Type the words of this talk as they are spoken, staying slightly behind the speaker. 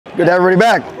Good to have everybody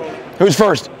back. Who's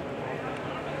first?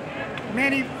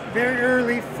 Manny, very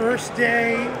early, first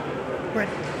day, but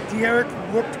Derek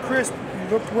looked crisp. He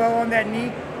looked well on that knee.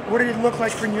 What did it look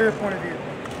like from your point of view?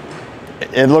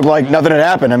 It looked like nothing had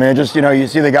happened. I mean, it just, you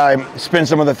see the guy spin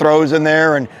some of the throws in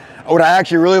there, and what I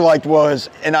actually really liked was,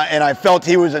 and I felt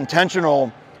he was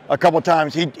intentional a couple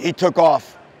times. He took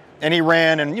off and he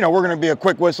ran, and we're going to be a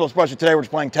quick whistle, especially today we're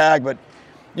just playing tag, but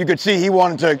you could see he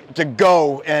wanted to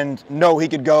go and know he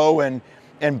could go and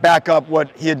back up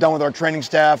what he had done with our training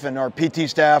staff and our PT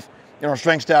staff and our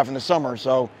strength staff in the summer.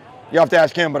 So you have to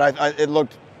ask him, but it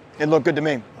looked good to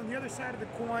me. On the other side of the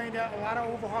coin, a lot of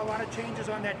overhaul, a lot of changes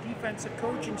on that defensive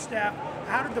coaching staff.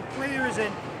 How did the players,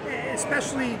 and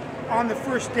especially on the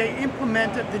first day,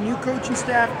 implement the new coaching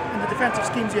staff and the defensive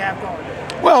schemes you have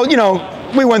going? Well,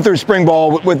 we went through spring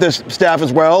ball with this staff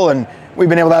as well, and we've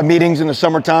been able to have meetings in the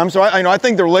summertime. So I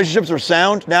think the relationships are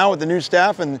sound now with the new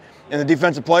staff and the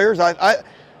defensive players.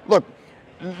 Look,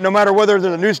 no matter whether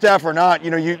they're the new staff or not,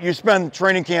 you spend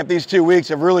training camp these 2 weeks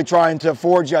of really trying to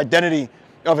forge the identity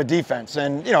of a defense.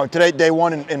 And today, day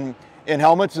one in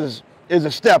helmets is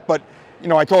a step. But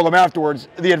I told them afterwards,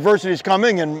 the adversity is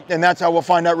coming, and that's how we'll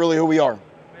find out really who we are.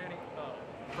 Manny,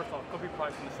 first of all, Kobe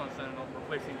Price from the Sun Sentinel,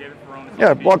 replacing David Ferrone.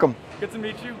 Yeah, welcome. Good to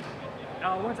meet you.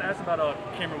 I wanted to ask about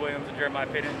Cameron Williams and Jeremiah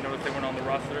Payton. Noticed they weren't on the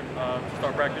roster to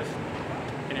start practice.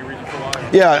 Any reason for why?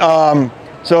 Yeah,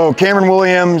 so Cameron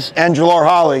Williams and Jalar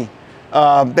Holly,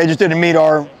 they just didn't meet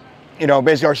our,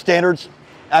 basically our standards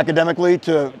academically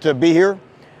to be here.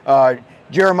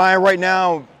 Jeremiah right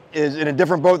now is in a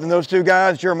different boat than those two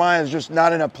guys. Jeremiah is just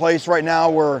not in a place right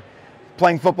now where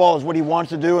playing football is what he wants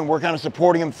to do, and we're kind of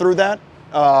supporting him through that.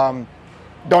 Don't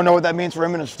know what that means for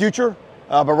him in his future.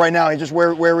 But right now, he's just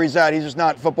where he's at. He's just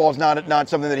not, football is not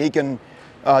something that he can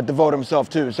devote himself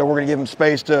to. So we're going to give him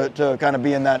space to kind of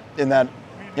be in that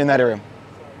area.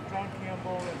 John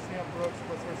Campbell and Sam Brooks,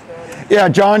 what's their status? Yeah,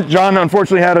 John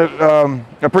unfortunately had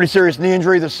a pretty serious knee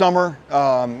injury this summer.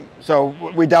 So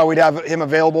we doubt we'd have him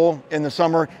available in the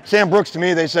summer. Sam Brooks, to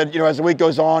me, they said, as the week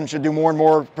goes on, should do more and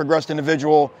more progressed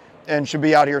individual and should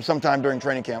be out here sometime during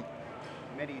training camp.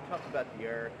 Manny, you talked about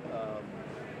Derek.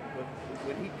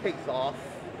 When he takes off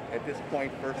at this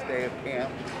point, first day of camp,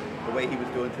 the way he was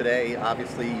doing today,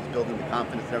 obviously he's building the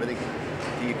confidence and everything.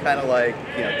 Do you kind of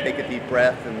take a deep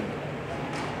breath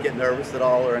and get nervous at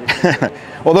all or anything?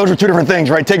 Well, those are two different things,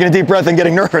 right? Taking a deep breath and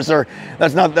getting nervous,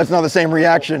 that's not the same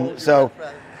reaction. So,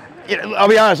 I'll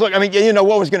be honest. Look, I mean, you know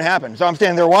what was going to happen. So I'm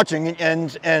standing there watching,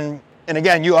 and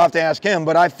again, you'll have to ask him.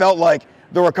 But I felt like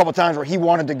there were a couple times where he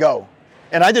wanted to go,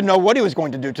 and I didn't know what he was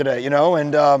going to do today,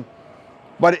 and.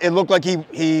 But it looked like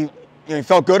he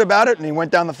felt good about it, and he went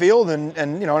down the field, and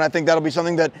I think that'll be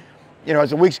something that,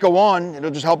 as the weeks go on, it'll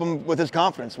just help him with his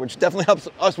confidence, which definitely helps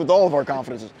us with all of our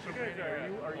confidences. Are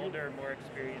you older, more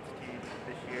experienced team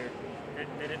this year?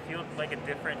 Did it feel like a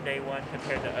different day one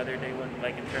compared to other day one,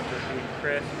 like in terms of being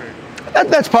crisp? Or?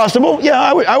 That's possible. Yeah,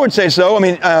 I would say so. I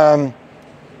mean,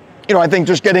 I think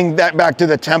just getting that back to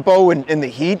the tempo and the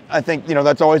heat, I think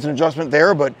that's always an adjustment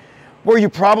there, but. Where you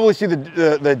probably see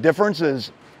the difference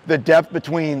is the depth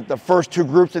between the first two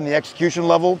groups and the execution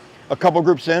level, a couple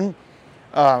groups in.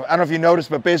 I don't know if you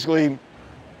noticed, but basically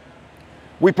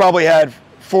we probably had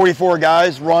 44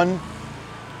 guys run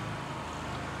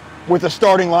with the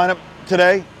starting lineup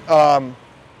today.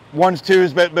 Ones,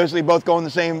 twos, basically both go in the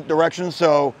same direction.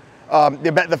 So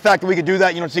the fact that we could do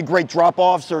that, you don't see great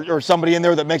drop-offs or somebody in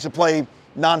there that makes a play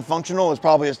non-functional is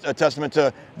probably a testament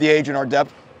to the age and our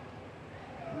depth.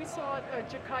 We saw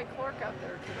Ja'Kai Clark out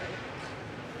there today.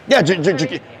 Yeah, I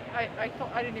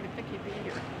didn't even think he'd be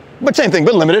here. But same thing,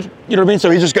 but limited. You know what I mean? So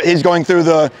he's going through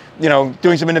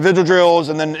doing some individual drills,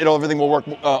 and then everything will work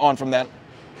on from that.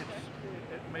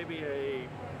 Maybe you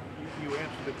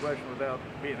answered the question without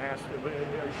being asked. But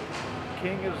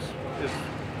King is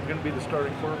going to be the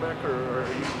starting quarterback, or are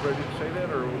you ready to say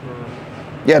that, or?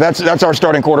 Yeah, that's our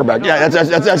starting quarterback. Yeah,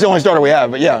 that's the only starter we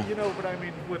have. But yeah. But I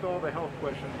mean, with all the health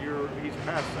questions, he's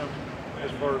past them as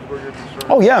far as where you're concerned.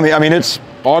 Oh yeah, I mean it's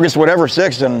August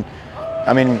 6th, and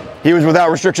I mean he was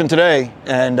without restriction today,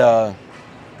 and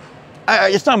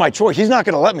it's not my choice. He's not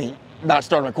going to let me not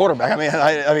start my quarterback.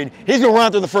 I mean he's going to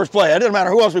run through the first play. It doesn't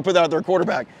matter who else we put out there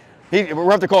quarterback. We'll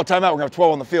have to call a timeout. We're going to have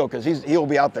 12 on the field because he'll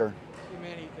be out there. Hey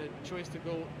Manny, the choice to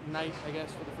go night, I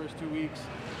guess, for the first 2 weeks.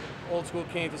 Old school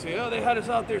came to say, they had us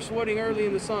out there sweating early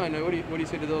in the sun. Now, what do you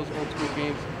say to those old school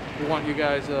games who want you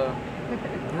guys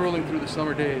grueling through the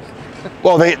summer days?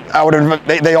 Well, they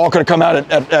all could have come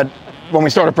out at when we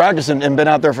started practice and been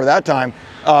out there for that time.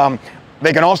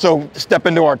 They can also step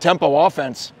into our tempo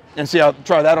offense and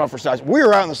try that on for size. We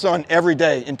are out in the sun every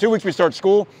day. In 2 weeks we start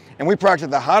school, and we practice at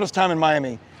the hottest time in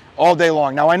Miami all day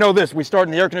long. Now I know this, we start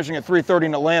in the air conditioning at 3:30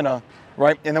 in Atlanta,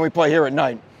 right? And then we play here at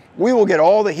night. We will get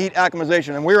all the heat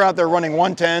acclimatization, and we're out there running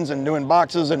 110s and doing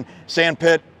boxes and sand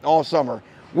pit all summer.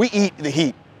 We eat the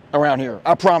heat around here,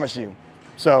 I promise you.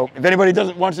 So if anybody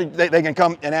doesn't want to, they can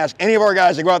come and ask any of our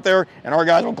guys to go out there, and our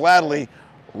guys will gladly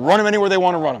run them anywhere they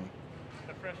want to run them.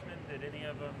 The freshmen, did any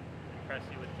of them impress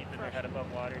you with keeping their head above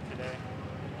water today?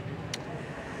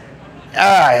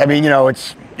 I mean,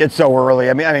 it's so early.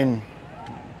 I mean,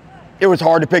 it was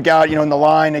hard to pick out, in the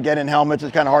line again in helmets.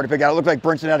 It's kind of hard to pick out. It looked like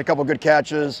Brinson had a couple good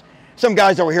catches. Some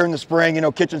guys that were here in the spring,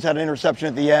 Kitchens had an interception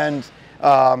at the end.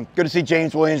 Good to see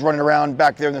James Williams running around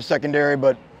back there in the secondary,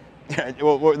 but it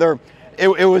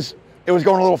was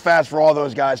going a little fast for all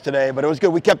those guys today, but it was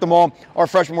good. We kept them all. Our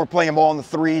freshmen were playing them all in the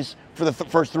threes for the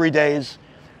first 3 days.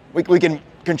 We can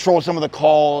control some of the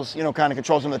calls, kind of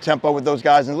control some of the tempo with those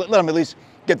guys and let them at least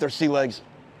get their sea legs.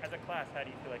 As a class, how do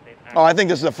you feel like they've acted? Oh, I think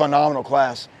this is a phenomenal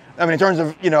class. I mean, in terms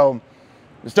of,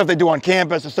 the stuff they do on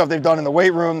campus, the stuff they've done in the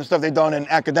weight room, the stuff they've done in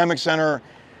academic center,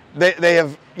 they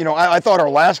have, I thought our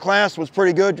last class was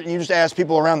pretty good. You just ask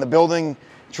people around the building,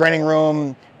 training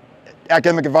room,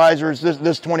 academic advisors,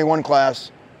 this 21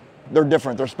 class, they're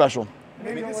different, they're special.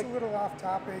 Maybe just a little off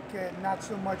topic, not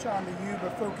so much on the U,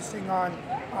 but focusing on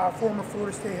former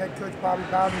Florida State head coach Bobby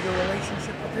Bowden, your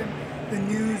relationship with him, the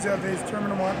news of his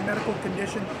terminal medical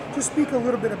condition. Just speak a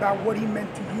little bit about what he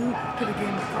meant to you, to the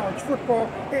game of college football,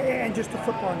 and just to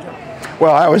football in general.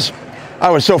 Well, I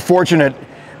was so fortunate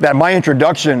that my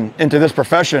introduction into this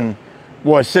profession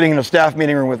was sitting in a staff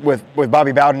meeting room with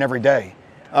Bobby Bowden every day.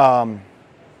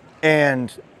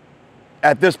 And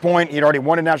at this point, he'd already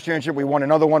won a national championship. We won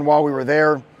another one while we were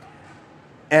there.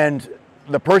 And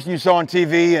the person you saw on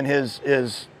TV and his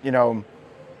in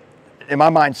my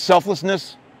mind,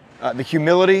 selflessness, the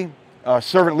humility,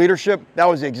 servant leadership, that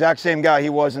was the exact same guy he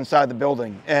was inside the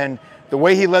building. And the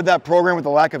way he led that program with the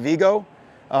lack of ego,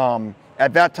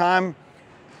 at that time,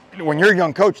 when you're a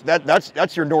young coach,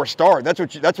 that's your North Star. That's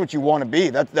what you want to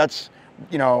be.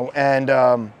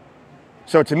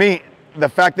 So to me, the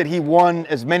fact that he won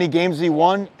as many games as he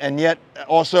won, and yet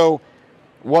also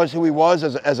was who he was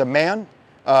as a man,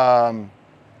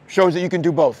 shows that you can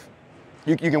do both.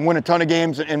 You can win a ton of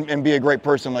games and be a great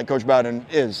person like Coach Bowden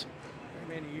is.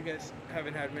 Manny, you guys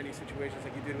haven't had many situations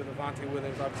like you did with Avante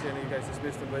Williams. Obviously, I know you guys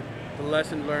dismissed him, but the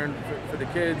lesson learned for the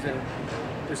kids, and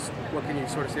just what can you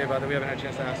sort of say about that? We haven't had a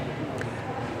chance to ask him.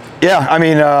 Yeah, I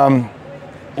mean,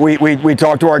 we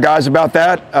talked to our guys about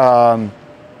that.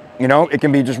 It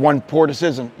can be just one poor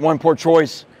decision, one poor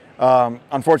choice.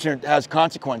 Unfortunately, it has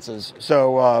consequences.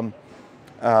 So,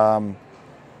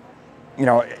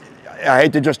 I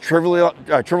hate to just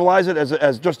trivialize it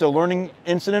as just a learning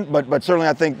incident, but certainly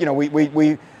I think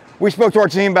we spoke to our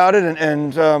team about it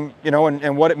and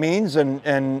what it means,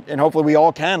 and hopefully we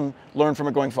all can learn from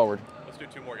it going forward. Let's do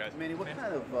two more, guys. Manny, what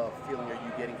kind of feeling are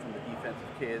you getting from the defensive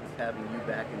kids having you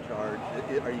back in charge?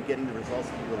 Are you getting the results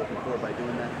that you were looking for by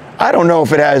doing that? I don't know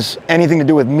if it has anything to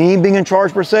do with me being in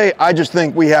charge per se. I just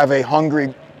think we have a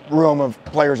hungry room of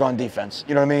players on defense.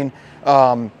 You know what I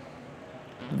mean?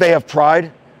 They have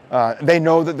pride. They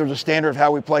know that there's a standard of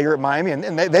how we play here at Miami,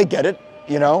 and they get it,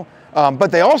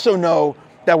 But they also know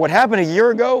that what happened a year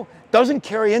ago doesn't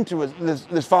carry into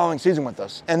this following season with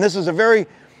us. And this is a very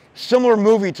similar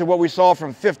movie to what we saw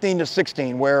from 15 to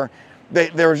 16, where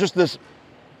there was just this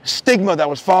stigma that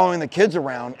was following the kids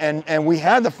around, and we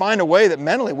had to find a way that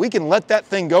mentally we can let that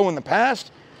thing go in the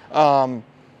past and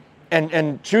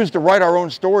choose to write our own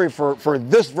story for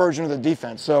this version of the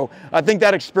defense. So I think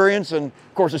that experience, and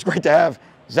of course it's great to have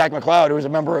Zach McLeod, who is a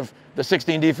member of the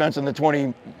 16 defense and the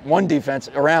 21 defense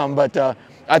around, but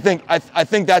I think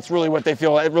that's really what they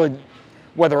feel. It really,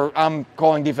 whether I'm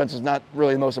calling defense is not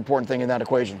really the most important thing in that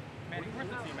equation. Manny, where's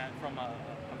the team at from a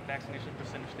vaccination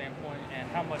percentage standpoint, and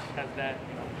how much has that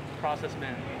process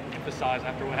been emphasized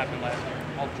after what happened last year,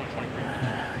 all of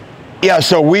 2023? Yeah,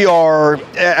 so we are,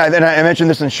 and I mentioned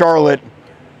this in Charlotte.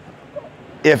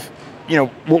 If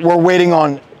we're waiting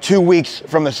on 2 weeks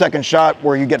from the second shot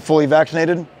where you get fully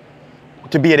vaccinated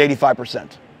to be at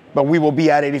 85%. But we will be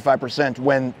at 85%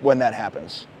 when that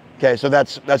happens. Okay, so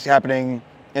that's happening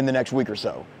in the next week or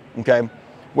so. Okay,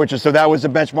 so that was the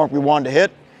benchmark we wanted to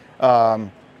hit.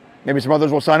 Maybe some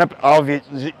others will sign up.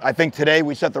 I think today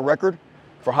we set the record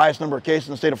for highest number of cases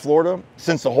in the state of Florida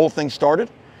since the whole thing started.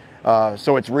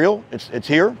 So it's real, it's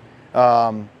here.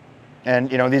 And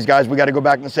these guys, we got to go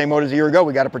back in the same mode as a year ago.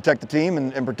 We got to protect the team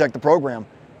and protect the program,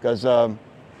 because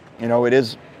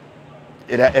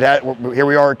here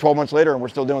we are 12 months later and we're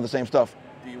still doing the same stuff.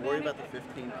 Do you worry about the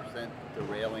 15%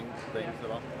 derailing things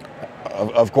at all?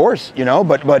 Of course,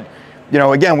 but you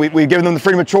know, again, we've given them the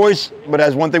freedom of choice, but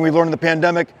as one thing we learned in the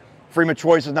pandemic, freedom of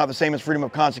choice is not the same as freedom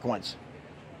of consequence.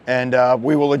 And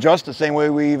we will adjust the same way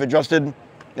we've adjusted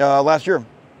last year.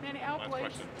 Manny, Al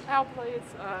plays.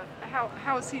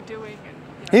 How is he doing?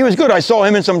 And, He was good. I saw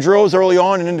him in some drills early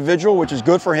on, an individual, which is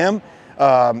good for him.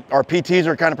 Our PTs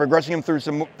are kind of progressing him through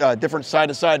some different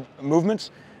side-to-side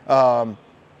movements. But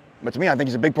to me, I think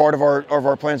he's a big part of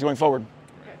our plans going forward.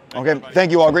 Okay,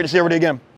 thank you all. Great to see everybody again.